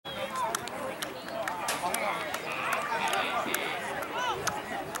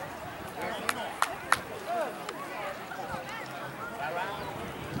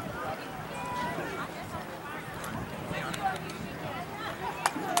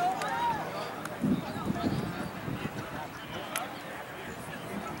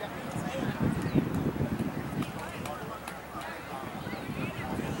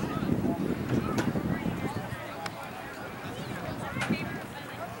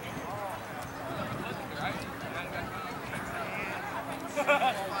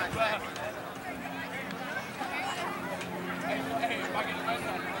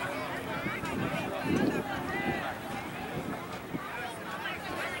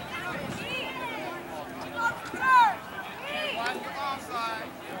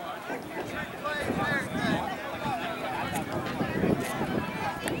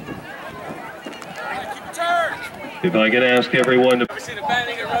If I can ask everyone to... Ever seen a bad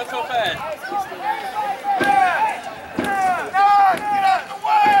nigga run so fast?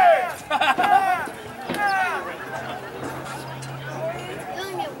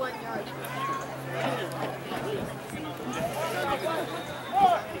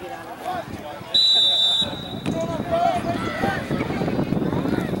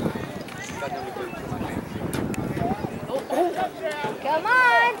 Come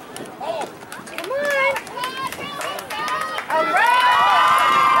on! Come on! All right!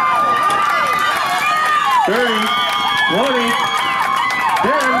 30, 20,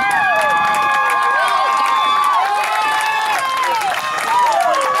 10.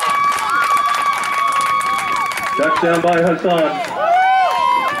 Touchdown by Hassan.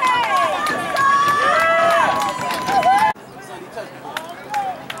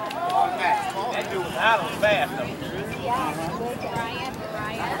 That dude was out on fast though.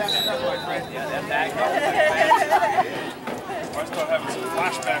 Yeah, that's that. I start having some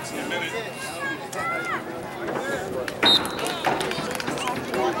flashbacks in a minute.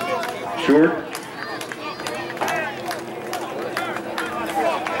 Short.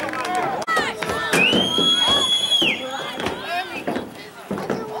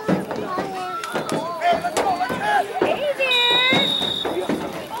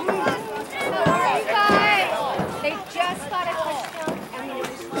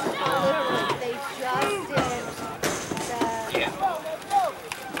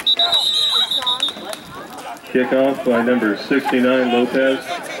 Kickoff by number 69, Lopez.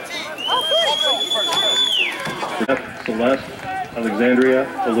 Celeste, Alexandria,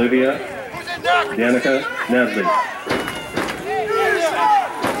 Olivia, Danica, Nasby.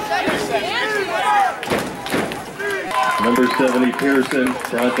 Number 70, Pearson,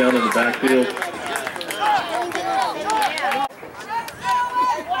 brought down in the backfield.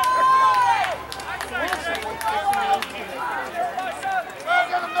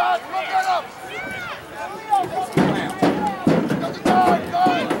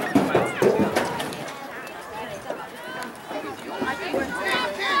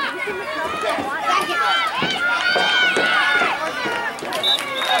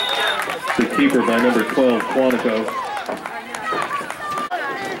 The keeper by number 12, Quantico.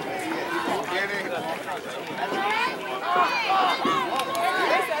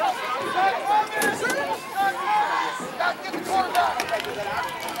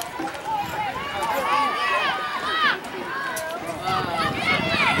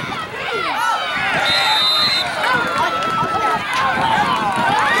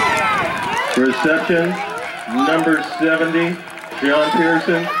 Reception, number 70, John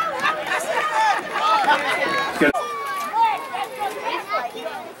Pearson.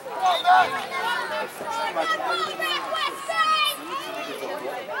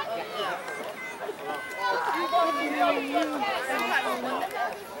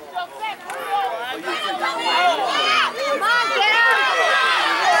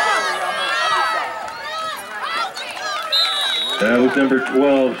 That was number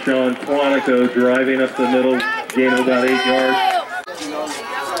 12, Sean Quantico, driving up the middle, gain of about 8 yards.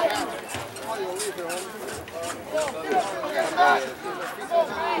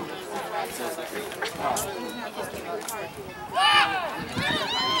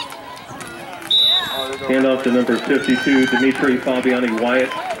 Handoff to number 52, Dimitri Fabiani-Wyatt.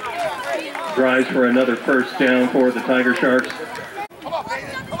 Drives for another first down for the Tiger Sharks. Come on,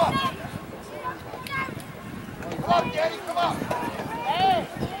 baby, come on. Come on, Daddy, come on. Hey.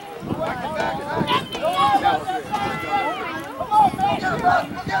 Come on, get him back, get him back.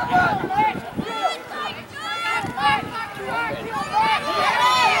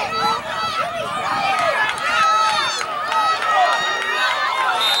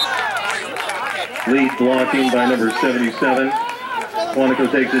 8. Lead blocking by number 77.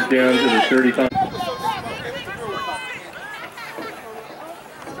 Quantico takes it down to the 35.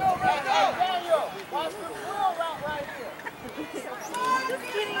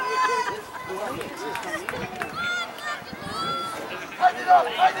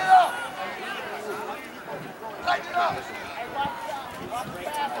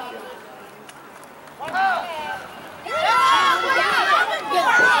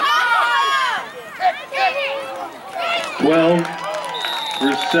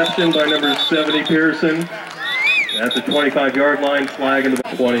 Reception by number 70, Pearson. At the 25-yard line, flag in the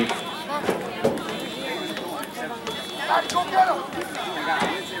 20.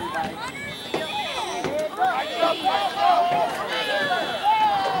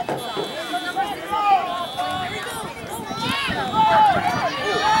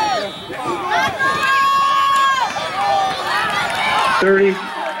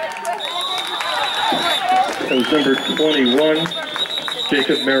 That was number 21,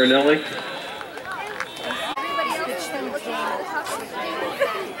 Jacob Marinelli.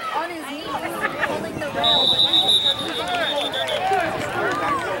 On his knees, holding the rail.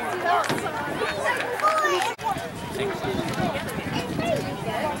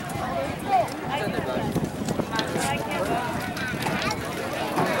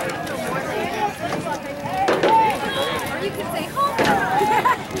 Or you can say home.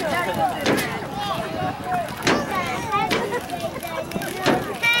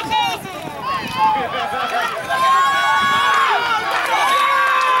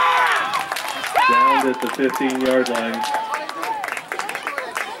 Down at the 15-yard line.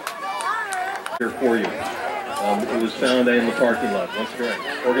 Here for you. It was found in the parking lot. Once again,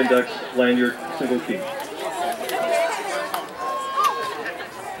 Oregon Ducks lanyard, single key.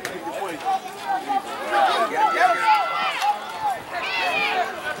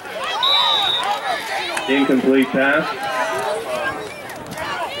 Incomplete pass.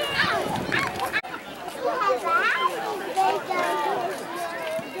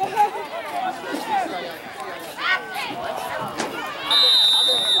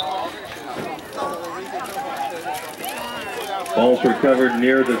 Ball's recovered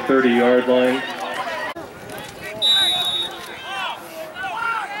near the 30-yard line.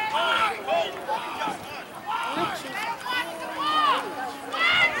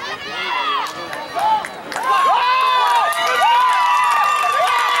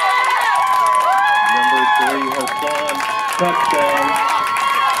 Number 3, Hassan, touchdown.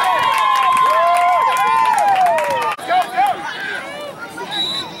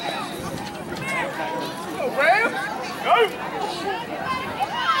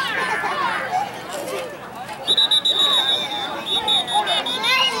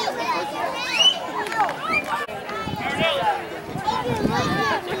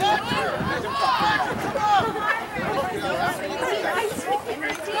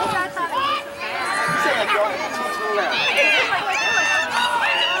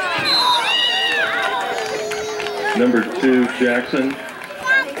 Number 2, Jackson.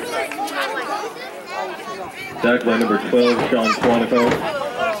 Sacked by number 12, Sean Quantico.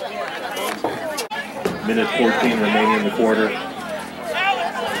 Minute 14 remaining in the quarter.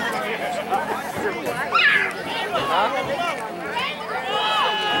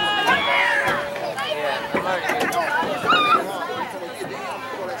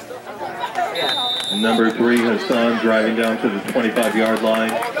 Number 3, Hassan, driving down to the 25-yard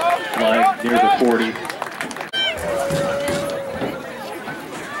line. Flag near the 40.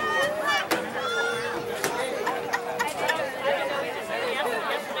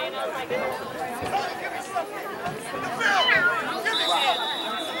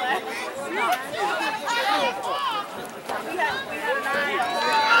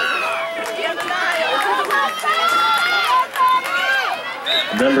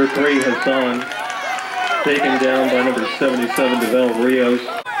 Number 3, Hassan, taken down by number 77, Devel Rios.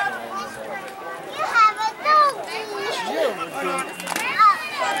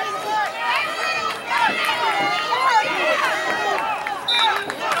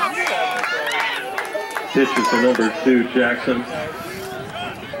 Pitch is to number 2, Jackson.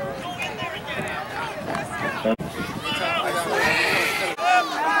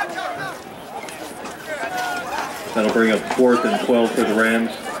 That'll bring up 4th and 12 for the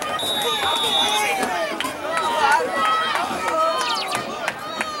Rams.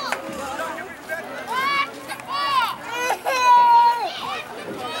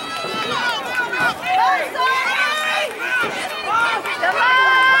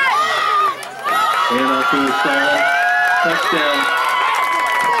 And off to the side. Touchdown.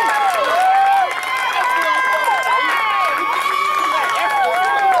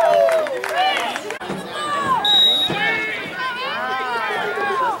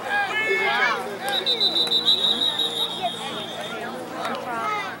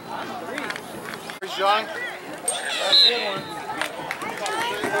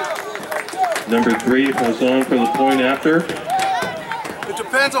 Number 3 was on for the point after. It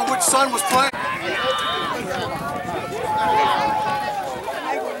depends on which son was playing.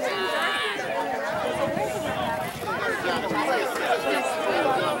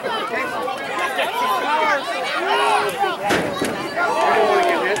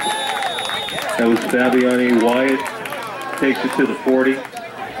 That was Fabiani. Wyatt takes it to the 40.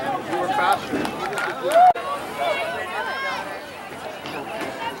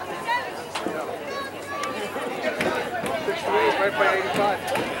 Right by 85.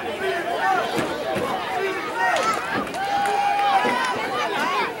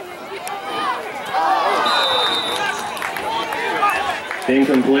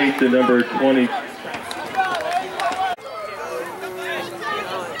 Incomplete to number 20.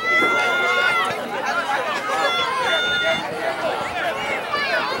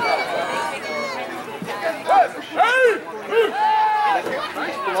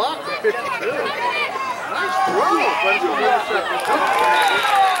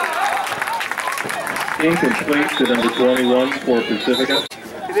 Incomplete to number 21 for Pacifica.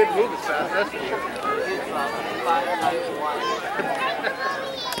 He didn't move as fast, that's for sure.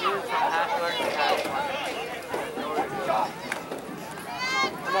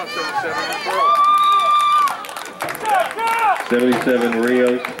 Come on, 77, 77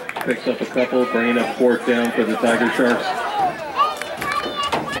 Rios picks up a couple, bringing up fourth down for the Tiger Sharks.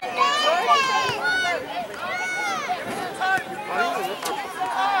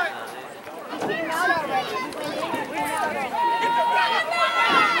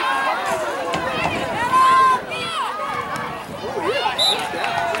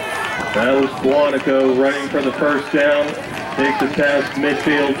 That was Guanaco running for the first down, takes the pass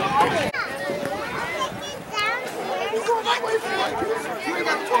midfield.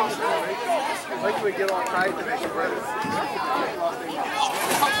 Like we get all tight to make it better.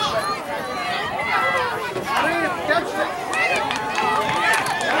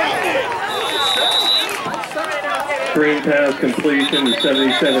 Screen pass completion to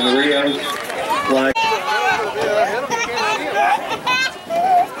 77 Rios. Flag.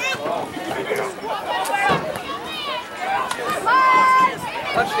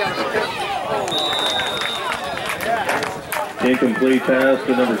 Incomplete pass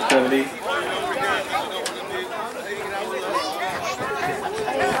to number 70.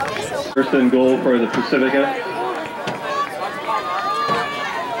 First and goal for the Pacifica.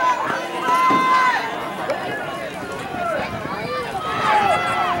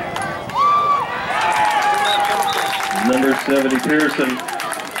 Number 70 Pearson.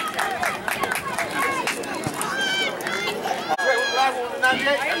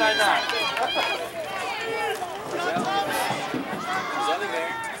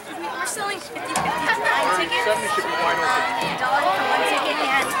 We're selling 50-50 for 9 tickets. $1 for 1 ticket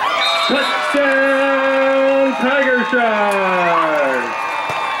and Touchdown, Tiger Sharks!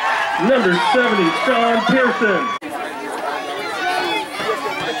 Number 70, Sean Pearson.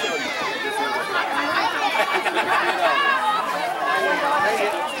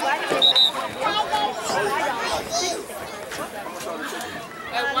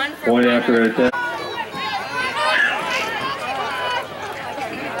 Point after attack.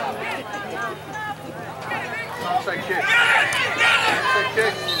 Onside kick. Onside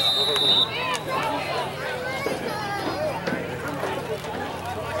kick.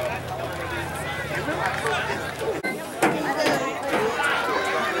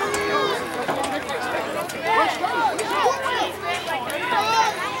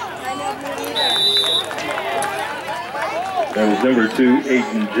 That was number 2,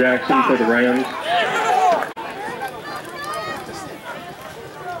 Aiden Jackson for the Rams.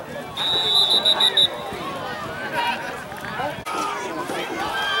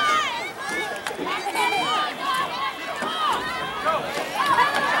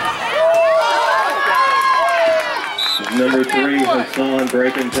 Number 3, Hassan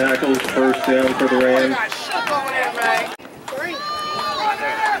breaking tackles, first down for the Rams.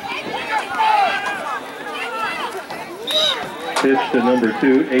 Pitch to number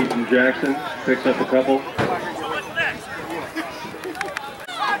 2, Aiden Jackson, picks up a couple.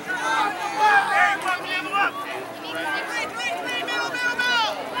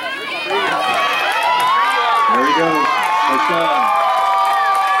 There he goes, Hassan,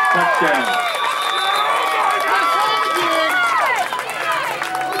 touchdown.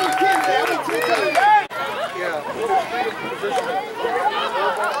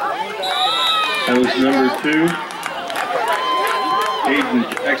 That was number 2. Aiden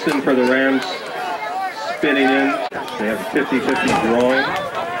Jackson for the Rams, spinning in. They have a 50-50 drawing.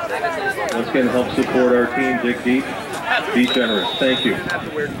 Once again, help support our team, dig deep, be generous. Thank you.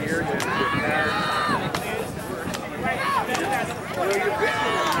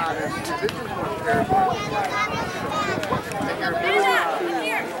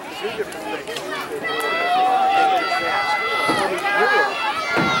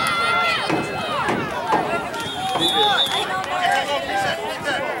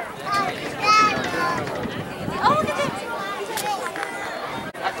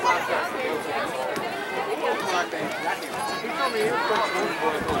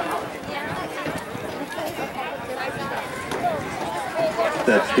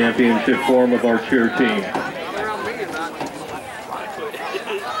 That championship form of our cheer team.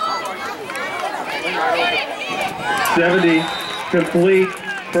 70, complete,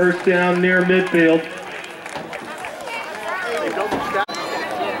 first down near midfield.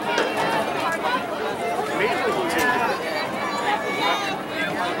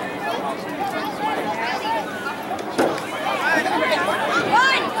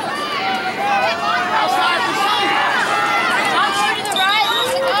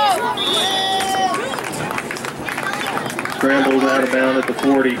 Scrambled out of bounds at the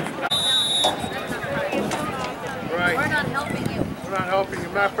 40. Right. We're not helping you. We're not helping you.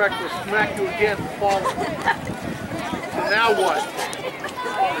 Matter of fact, we'll smack you again for falling. So now what?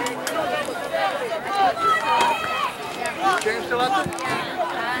 James still out there?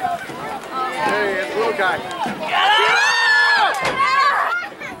 Hey, it's the little guy.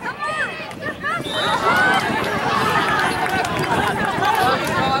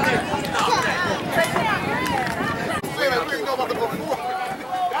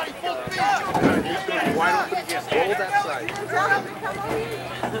 Wide open again. Hold that side.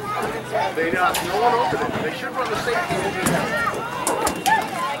 They no one opened it. They should run the safety over there.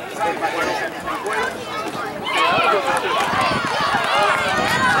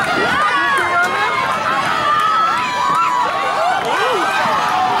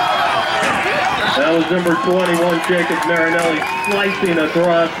 That was number 21, Jacob Marinelli, slicing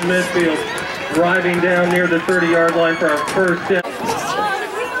across midfield, driving down near the 30-yard line for our first down.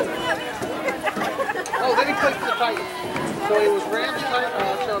 Oh, then he played for the Titans. So it was Rams, Tiger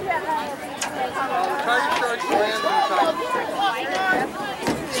Sharks, Rams, and Titans.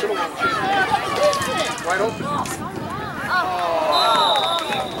 Should have won championship. Wide open.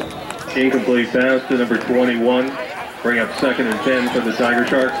 Incomplete pass to number 21. Bring up 2nd and 10 for the Tiger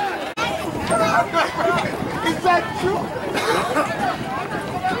Sharks. Is that true?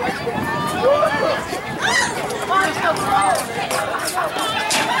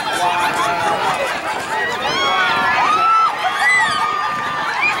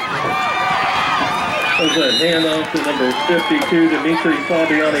 There's a handoff to number 52, Dimitri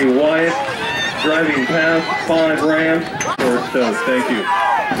Fabiani-Wyatt, driving past 5 Rams. First down, thank you.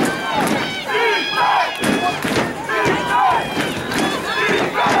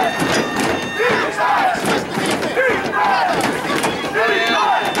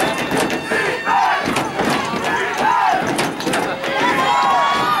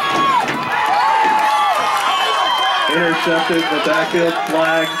 Intercepted in the backfield,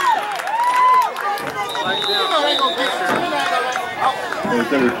 flag. It was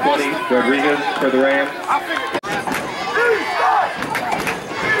number 20, Rodriguez for the Rams.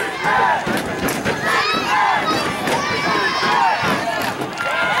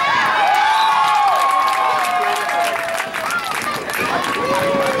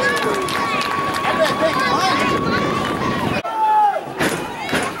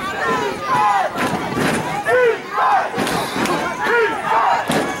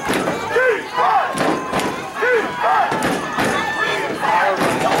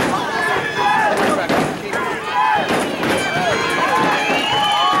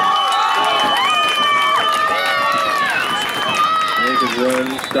 Run,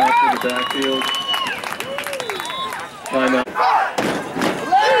 stop in the backfield. Timeout.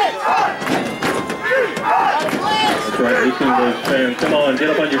 That's right, listen to those fans. Come on, get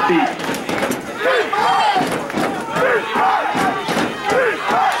up on your feet.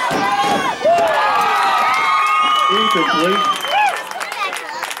 Incomplete.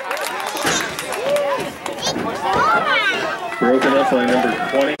 Broken up by number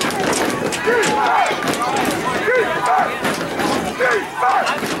 20.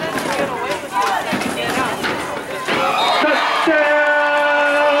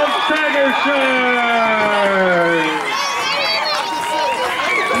 Touchdown, Tiger Sharks!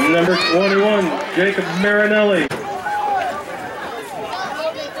 Number 21, Jacob Marinelli.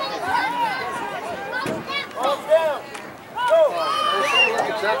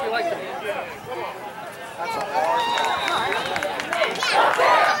 Exactly like that.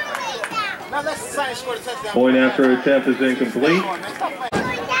 Point after attempt is incomplete.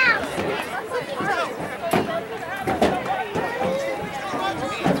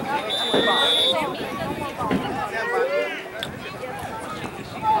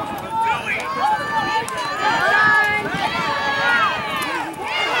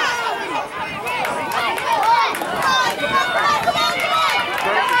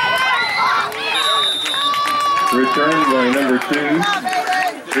 Returned by number 2,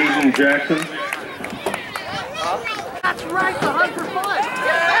 Aiden Jackson. That's right, the hunt for fun.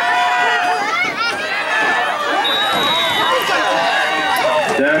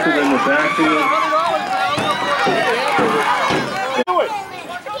 Tackled in the backfield. Do it.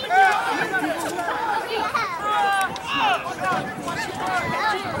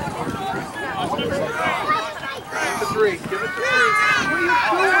 Give it to 3. Give it to 3. What are you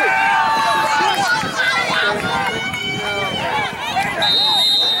doing?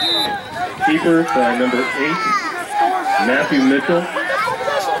 Keeper by number 8, Matthew Mitchell.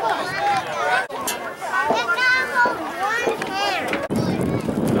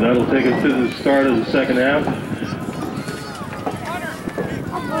 So that'll take us to the start of the second half.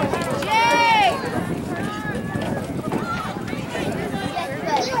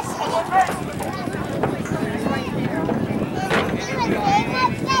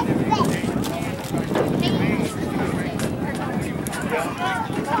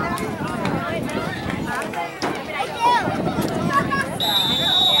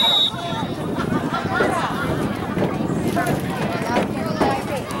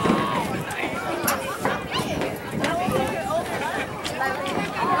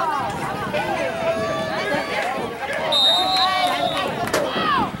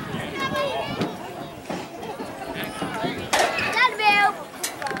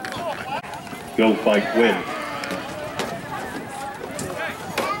 Go Fight win.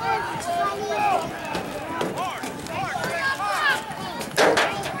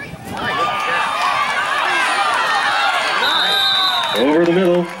 Over the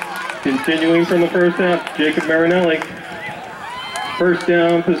middle, continuing from the first half, Jacob Marinelli. First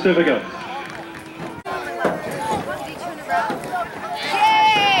down, Pacifica.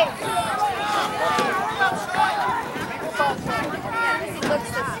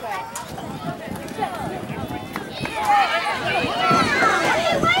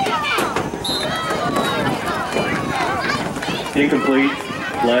 Incomplete,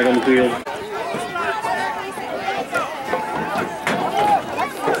 flag on the field.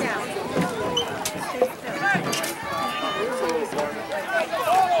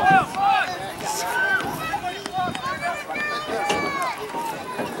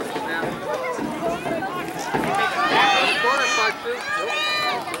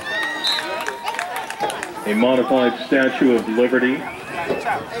 A modified Statue of Liberty,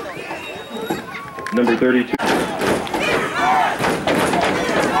 number 32.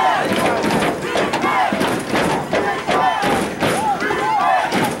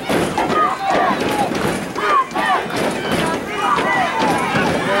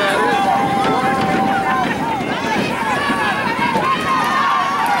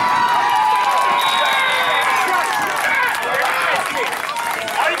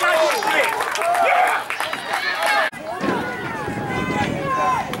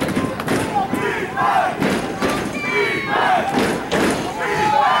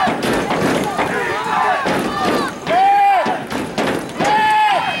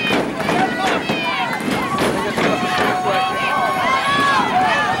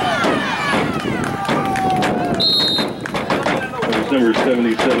 Number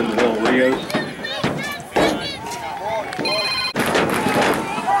 77, Del Rios.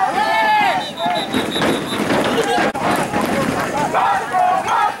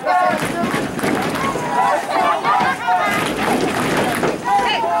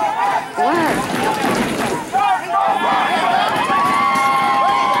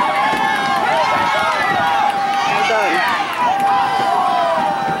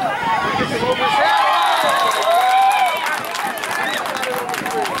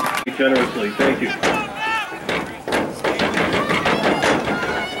 Generously, thank you.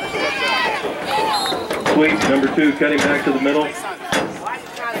 Sweep, number 2, cutting back to the middle.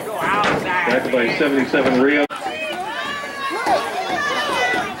 Back by 77, Rios.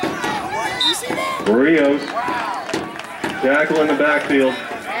 Rios, tackle in the backfield,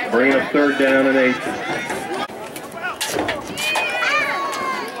 bringing up third down and 8.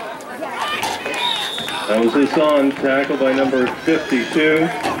 That was Hassan, tackle by number 52.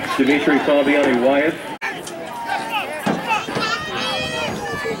 Dimitri Fabiani-Wyatt.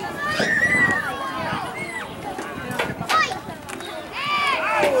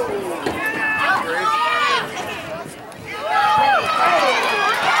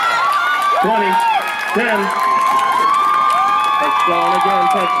 Hassan again,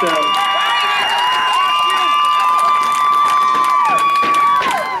 touchdown.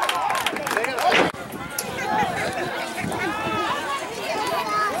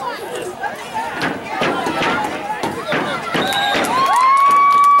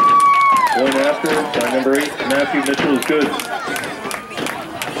 One after by number 8, Matthew Mitchell is good.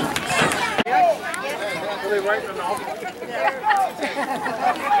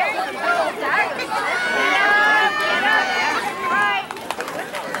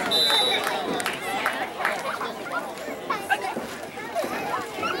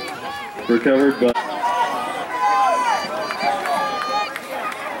 Recovered by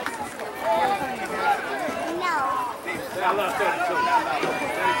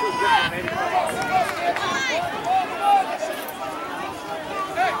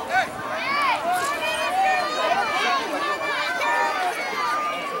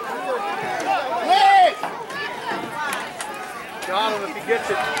Got him if he gets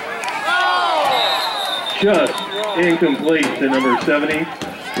it. just incomplete to number 70.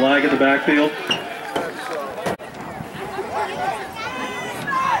 Flag in the backfield.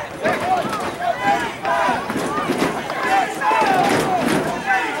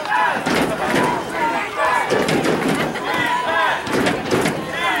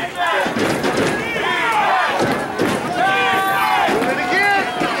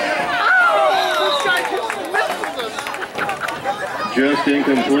 Just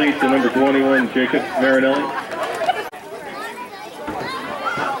incomplete to number 21, Jacob Marinelli.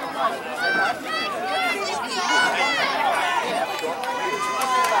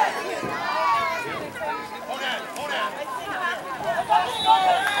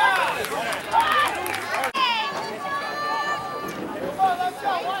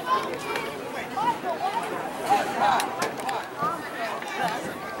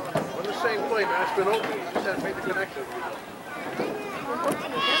 it's been open. You just haven't made the connection.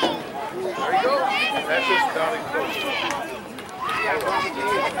 There you go. That's just Donnie Coach.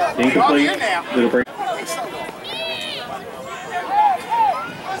 Incomplete. Little break.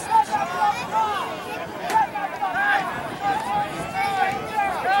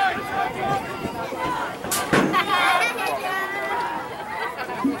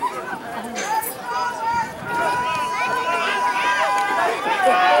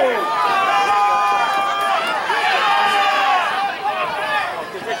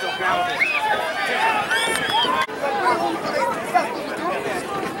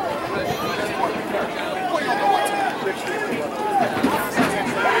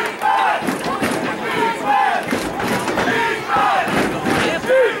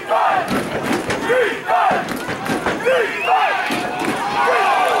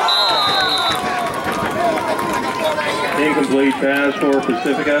 Incomplete pass for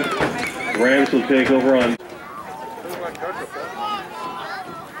Pacifica. Rams will take over on.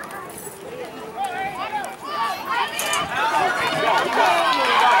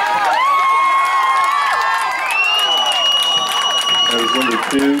 That was number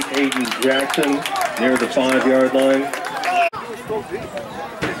 2, Aiden Jackson, near the 5-yard line.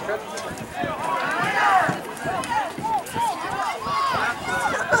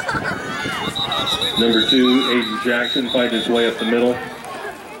 Number 2, Aiden Jackson, fighting his way up the middle.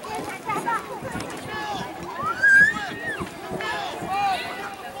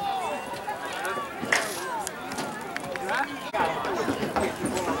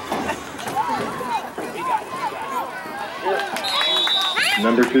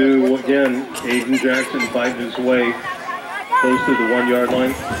 Number 2, again, Aiden Jackson fighting his way close to the 1-yard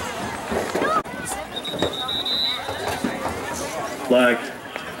line. Flag.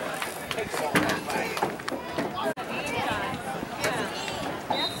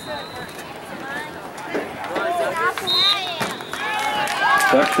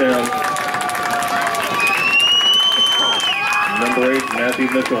 Touchdown. Number 8, Matthew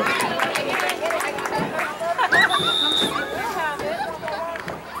Mitchell.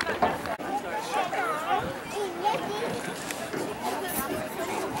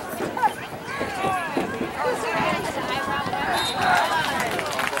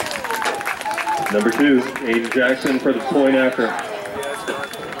 Number 2, Aiden Jackson for the point after.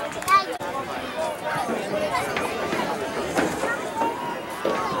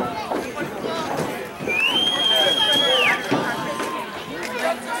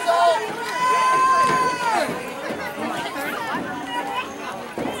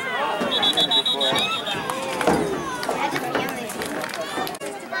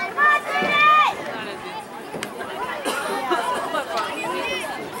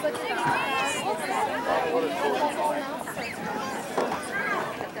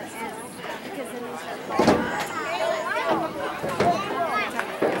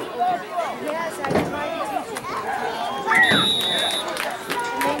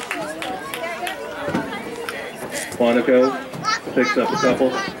 Quantico picks up a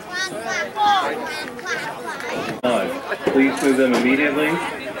couple. Please move them immediately.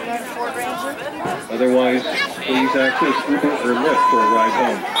 Otherwise, please access Uber or Lyft for a ride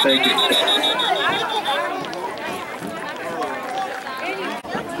home. Thank you.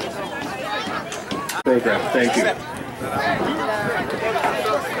 Program. Thank you.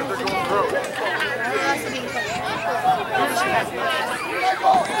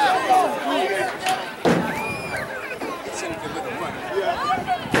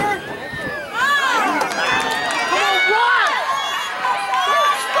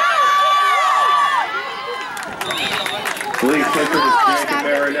 Police kicker Jacob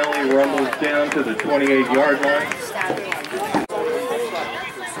Marinelli rumbles down to the 28-yard line.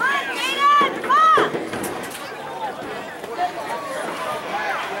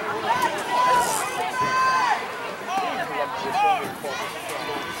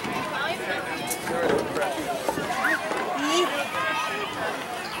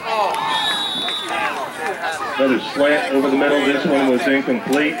 Another slant over the middle. This one was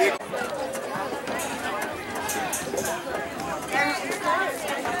incomplete.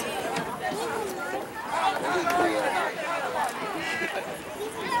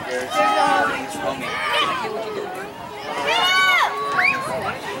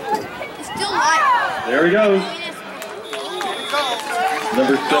 There he goes.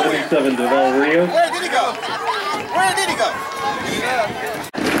 Number 77, Del Rio. Where did he go? Where did he go?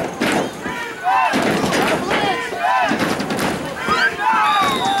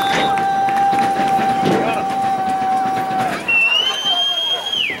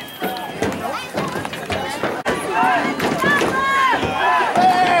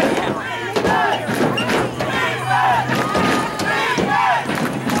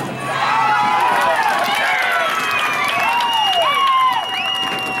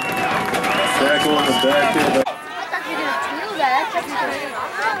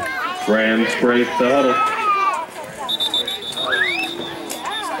 Rams break the huddle.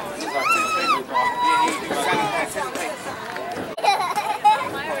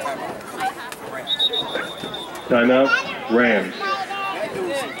 Timeout, Rams.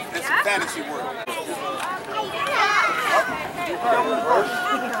 That's some fantasy work. Reverse.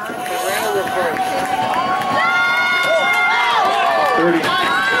 They ran a reverse. 30,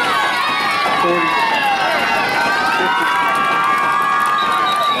 40, 50.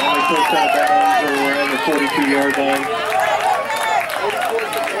 Only puts out bounds around the 42-yard line.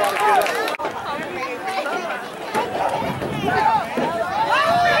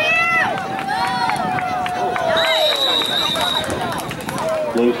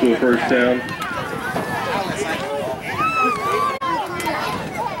 Close to a first down.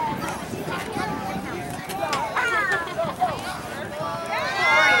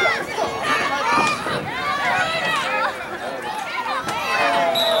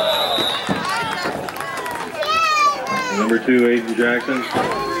 Number 2, Aiden Jackson.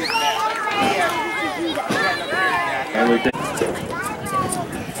 And once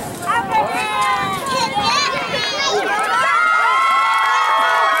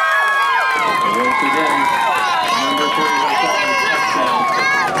again, number 3 touchdown.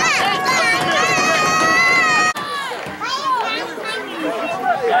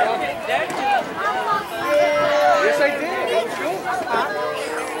 Yes, I did. It was good.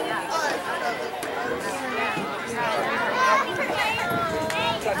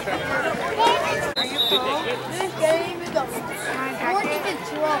 This game is a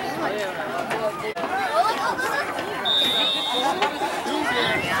 12.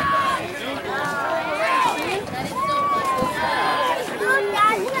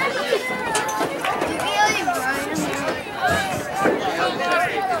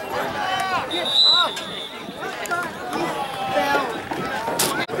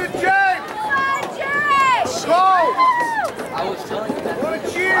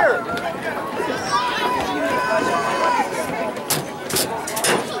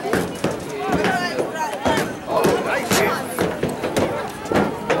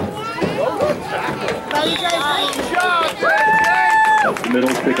 Up the middle,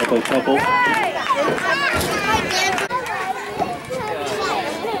 pick up a couple.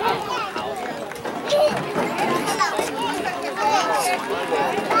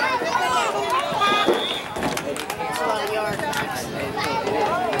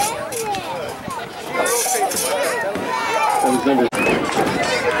 That was number.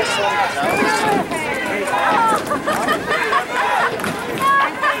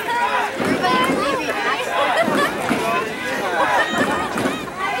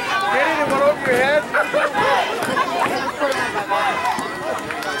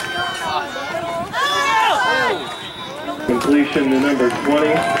 Completion to number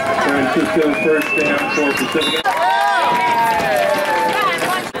 20. Francisco first down for Pacifica.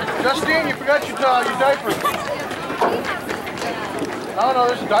 Justine, you forgot your diaper. Oh no,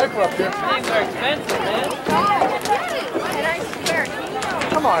 there's a diaper up here. Things are expensive, man.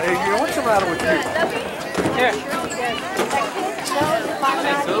 Come on, Adrian, what's the matter with you? Here.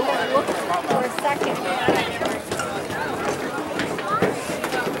 For a second.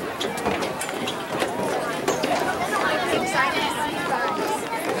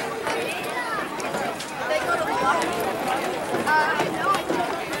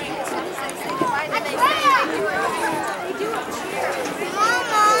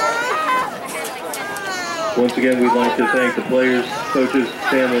 Once again, we'd like to thank the players, coaches,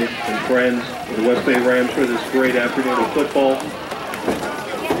 families, and friends of the West Bay Rams for this great afternoon of football.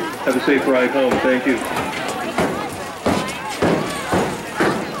 Have a safe ride home. Thank you.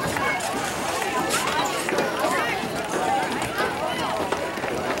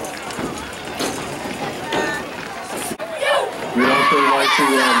 We'd also like to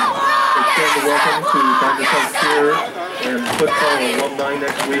extend a welcome to Pacifica cheer and football alumni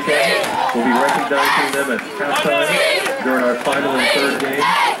next weekend. We'll be recognizing them at halftime during our final and third game.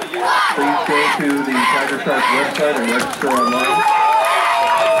 Please go to the Tiger Shark website and register online.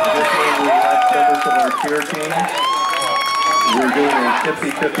 Additionally, we have members of our cheer team. We're doing a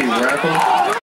 50-50 raffle.